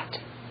is that?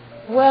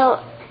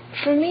 Well,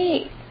 for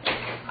me,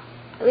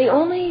 the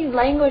only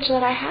language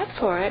that I had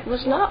for it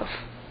was love.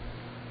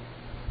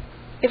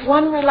 If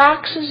one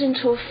relaxes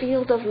into a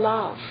field of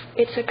love,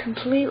 it's a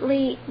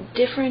completely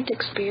different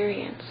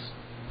experience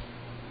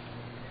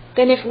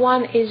than if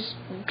one is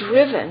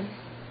driven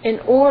in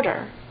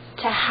order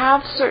to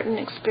have certain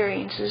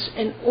experiences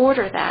in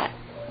order that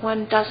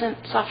one doesn't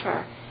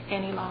suffer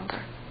any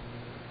longer.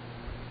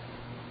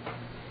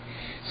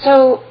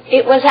 So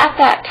it was at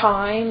that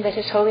time that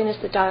His Holiness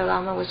the Dalai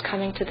Lama was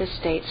coming to the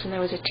States, and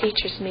there was a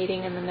teachers'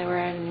 meeting, and then there were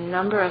a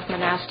number of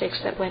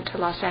monastics that went to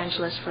Los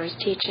Angeles for his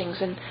teachings,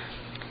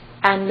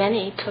 and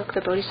many took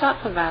the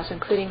Bodhisattva vows,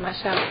 including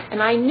myself.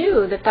 And I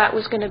knew that that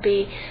was going to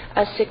be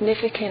a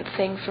significant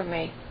thing for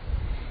me.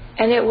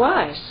 And it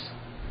was.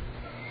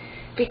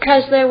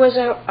 Because there was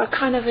a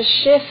kind of a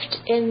shift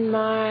in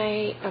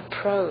my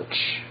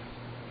approach.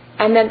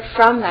 And then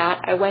from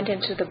that, I went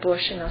into the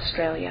bush in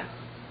Australia.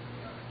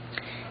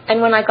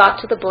 And when I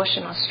got to the bush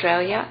in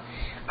Australia,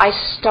 I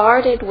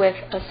started with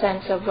a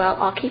sense of,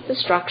 I'll keep the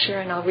structure,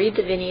 and I'll read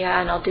the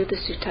Vinaya, and I'll do the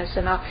suttas,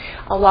 and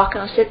I'll walk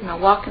and I'll sit, and I'll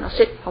walk and I'll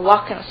sit, and I'll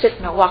walk and I'll sit,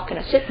 and I'll walk and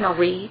I'll sit, and I'll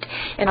read,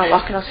 and I'll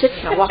walk and I'll sit,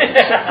 and I'll walk and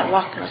I'll sit, and I'll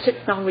walk and I'll sit,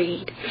 and I'll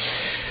read.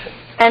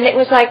 And it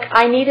was like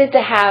I needed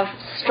to have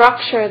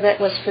structure that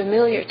was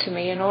familiar to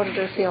me in order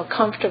to feel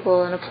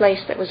comfortable in a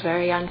place that was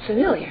very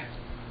unfamiliar.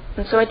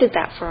 And so I did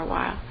that for a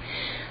while.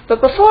 But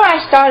before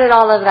I started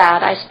all of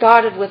that, I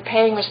started with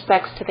paying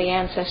respects to the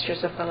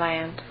ancestors of the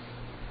land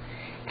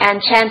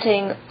and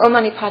chanting Om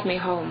Mani Padme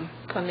Hum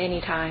for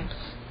many times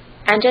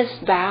and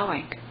just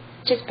bowing,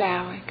 just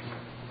bowing,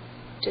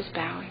 just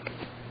bowing.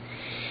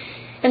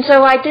 And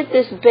so I did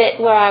this bit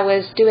where I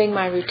was doing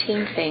my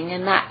routine thing,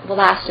 and that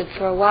lasted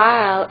for a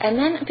while. And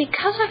then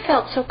because I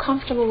felt so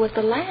comfortable with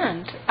the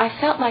land, I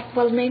felt like,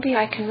 maybe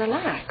I can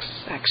relax,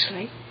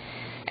 actually.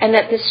 And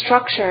that this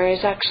structure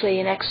is actually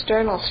an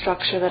external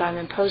structure that I'm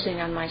imposing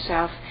on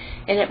myself,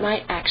 and it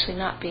might actually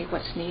not be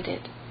what's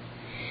needed.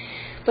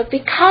 But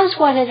because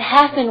what had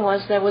happened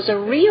was there was a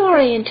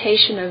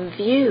reorientation of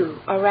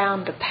view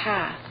around the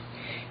path,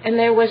 and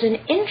there was an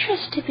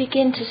interest to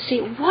begin to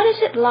see what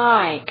is it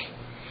like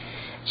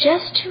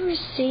just to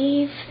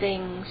receive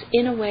things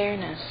in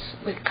awareness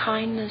with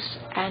kindness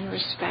and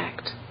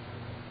respect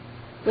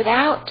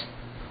without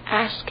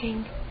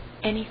asking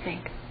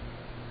anything.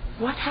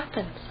 What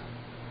happens?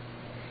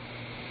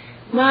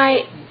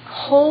 My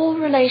whole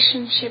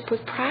relationship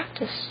with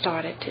practice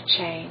started to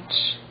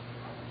change.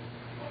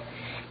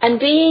 And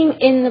being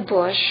in the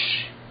bush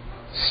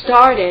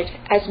started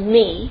as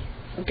me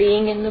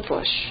being in the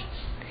bush,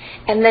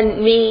 and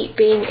then me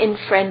being in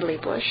friendly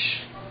bush,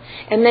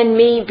 and then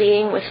me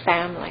being with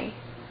family.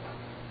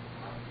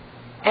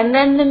 And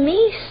then the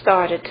me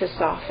started to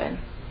soften.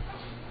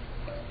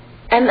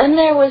 And then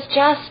there was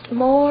just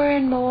more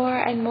and more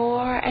and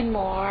more and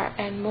more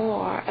and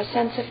more a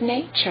sense of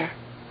nature.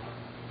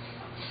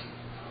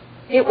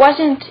 It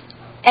wasn't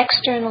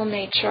external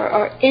nature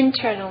or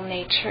internal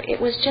nature.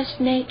 It was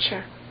just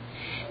nature.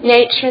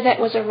 Nature that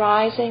was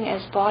arising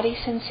as body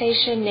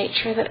sensation,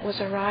 nature that was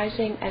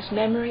arising as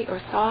memory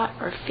or thought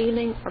or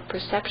feeling or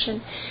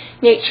perception,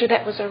 nature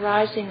that was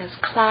arising as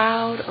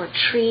cloud or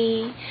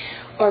tree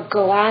or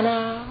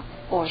goanna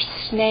or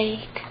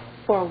snake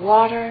or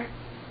water.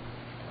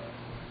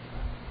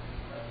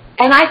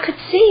 And I could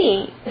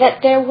see that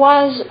there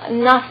was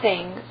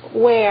nothing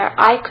where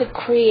I could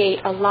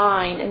create a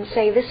line and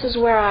say, this is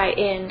where I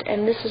end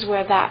and this is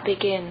where that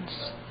begins.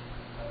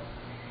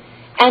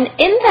 And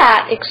in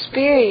that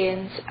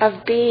experience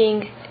of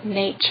being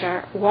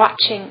nature,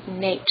 watching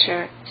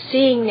nature,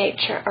 seeing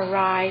nature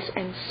arise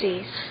and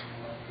cease,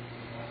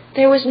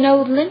 there was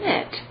no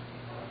limit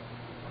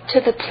to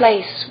the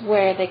place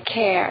where the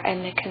care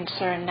and the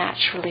concern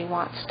naturally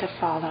wants to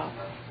follow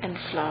and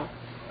flow.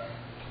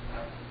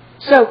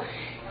 So,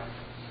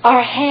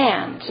 our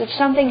hands, if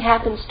something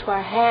happens to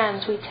our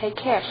hands, we take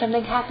care. If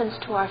something happens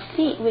to our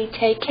feet, we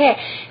take care.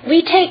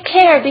 We take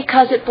care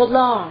because it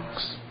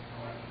belongs.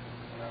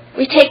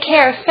 We take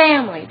care of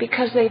family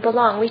because they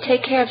belong. We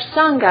take care of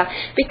Sangha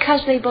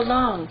because they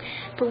belong.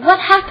 But what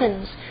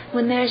happens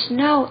when there's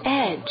no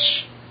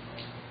edge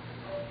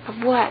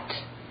of what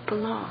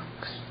belongs?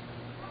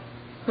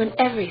 When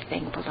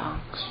everything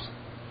belongs?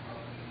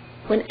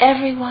 When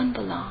everyone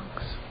belongs?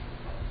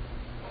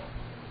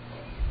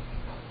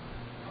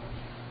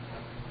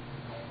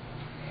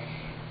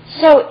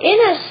 So in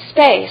a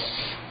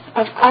space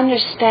of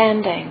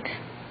understanding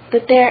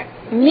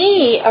that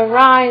me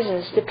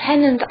arises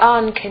dependent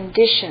on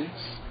conditions,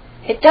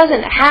 it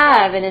doesn't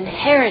have an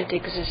inherent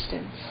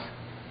existence,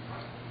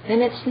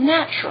 then it's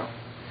natural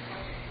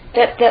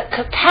that the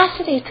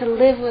capacity to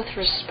live with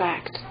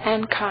respect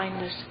and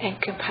kindness and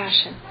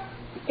compassion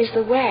is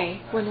the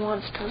way one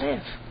wants to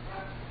live.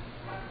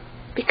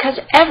 Because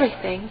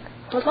everything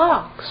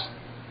belongs.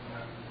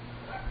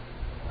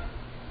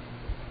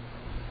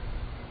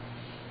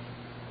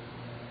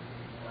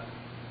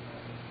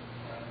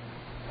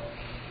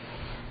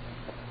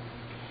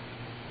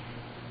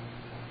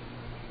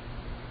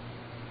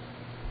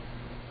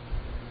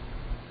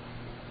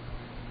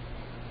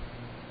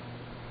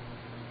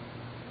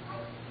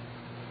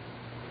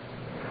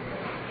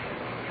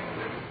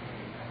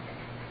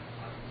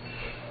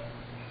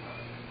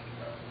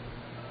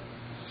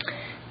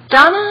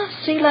 Dana,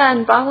 Sila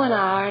and Bhavana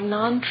are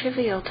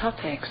non-trivial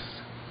topics.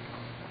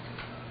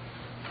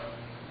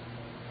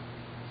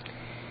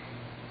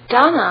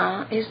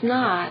 Dana is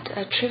not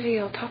a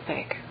trivial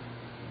topic.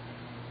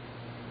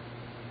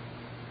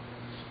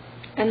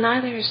 And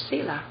neither is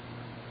Sila.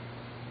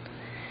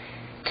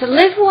 To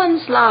live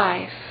one's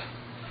life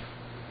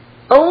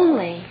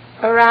only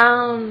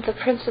around the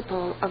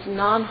principle of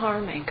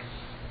non-harming.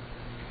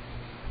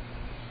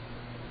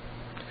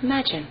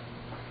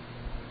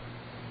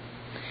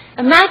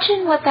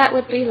 Imagine what that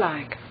would be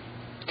like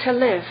to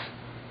live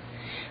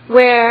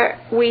where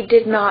we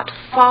did not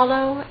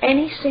follow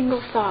any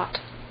single thought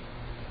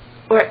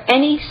or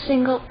any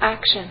single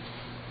action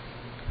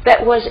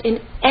that was in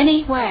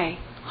any way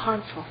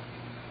harmful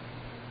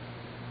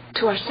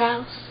to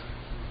ourselves,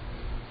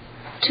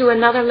 to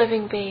another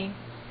living being,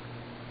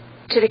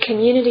 to the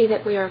community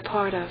that we are a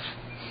part of,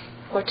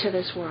 or to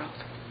this world.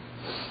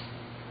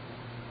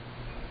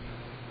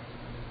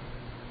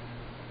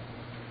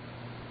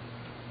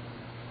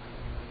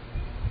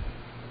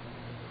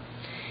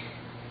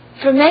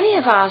 For many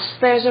of us,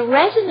 there's a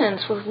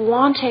resonance with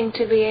wanting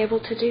to be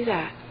able to do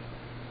that.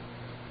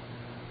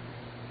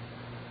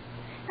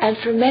 And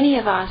for many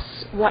of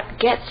us, what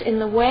gets in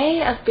the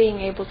way of being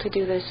able to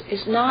do this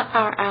is not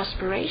our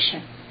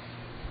aspiration,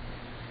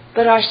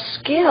 but our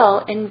skill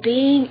in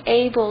being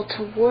able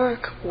to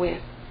work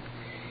with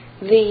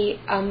the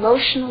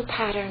emotional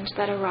patterns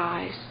that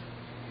arise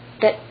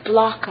that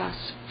block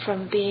us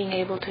from being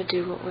able to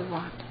do what we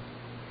want.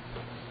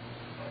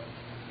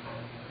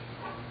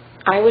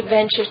 I would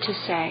venture to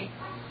say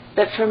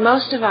that for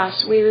most of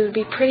us, we would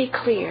be pretty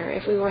clear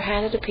if we were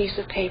handed a piece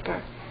of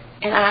paper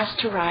and asked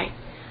to write,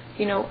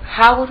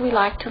 how would we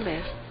like to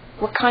live?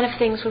 What kind of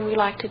things would we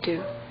like to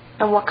do?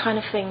 And what kind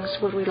of things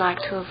would we like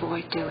to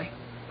avoid doing?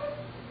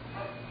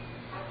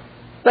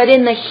 But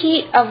in the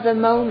heat of the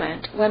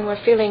moment, when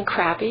we're feeling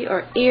crappy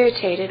or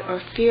irritated or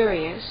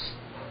furious,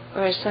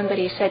 or as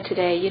somebody said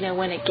today,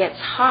 when it gets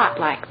hot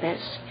like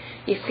this,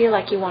 you feel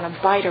like you want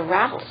to bite a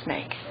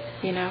rattlesnake,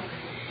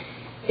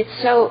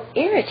 It's so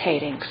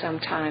irritating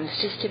sometimes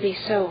just to be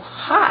so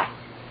hot,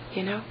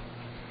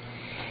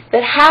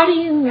 But how do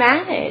you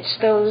manage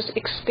those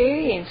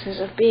experiences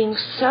of being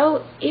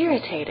so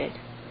irritated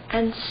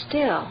and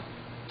still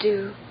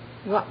do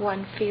what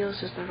one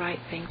feels is the right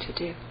thing to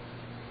do?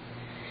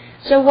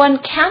 So one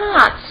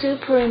cannot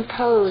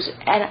superimpose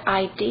an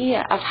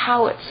idea of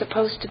how it's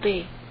supposed to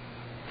be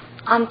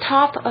on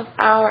top of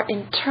our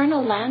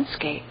internal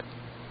landscape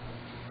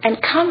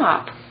and come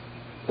up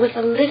with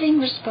a living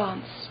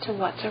response to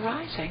what's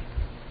arising.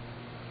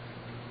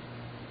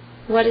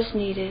 What is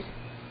needed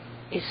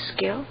is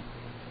skill,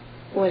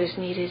 what is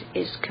needed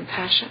is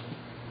compassion,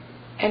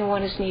 and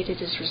what is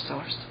needed is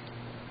resource.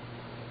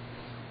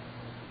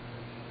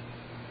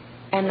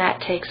 And that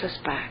takes us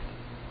back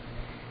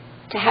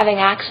to having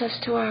access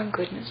to our own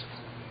goodness,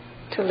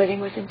 to living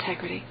with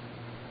integrity,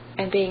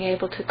 and being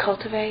able to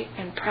cultivate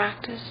and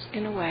practice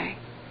in a way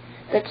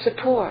that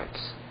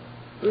supports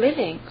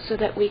living so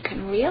that we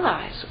can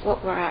realize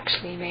what we're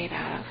actually made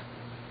out of,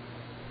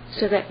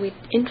 so that we,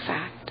 in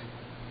fact,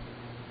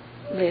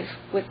 live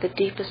with the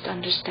deepest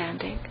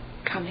understanding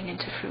coming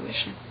into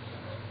fruition.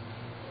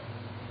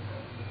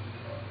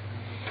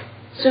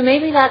 So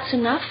maybe that's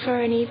enough for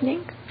an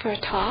evening, for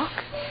a talk,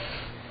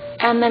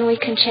 and then we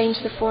can change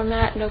the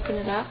format and open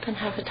it up and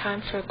have a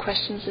time for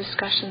questions,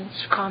 discussions,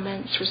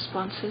 comments,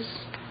 responses,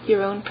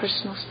 your own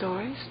personal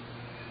stories,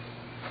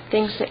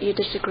 things that you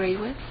disagree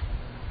with,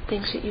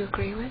 things that you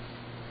agree with,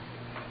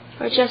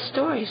 or just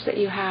stories that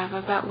you have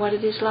about what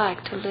it is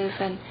like to live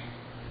and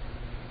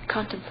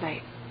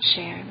contemplate,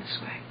 share in this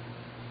way.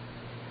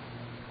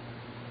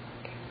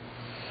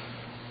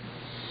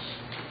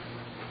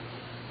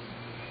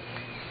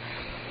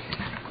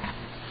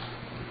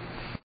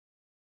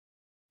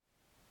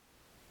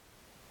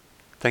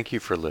 Thank you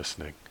for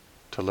listening.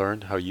 To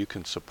learn how you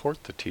can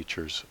support the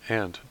teachers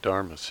and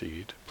Dharma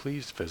Seed,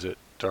 please visit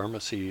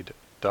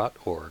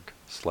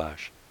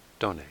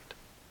dharmaseed.org/donate.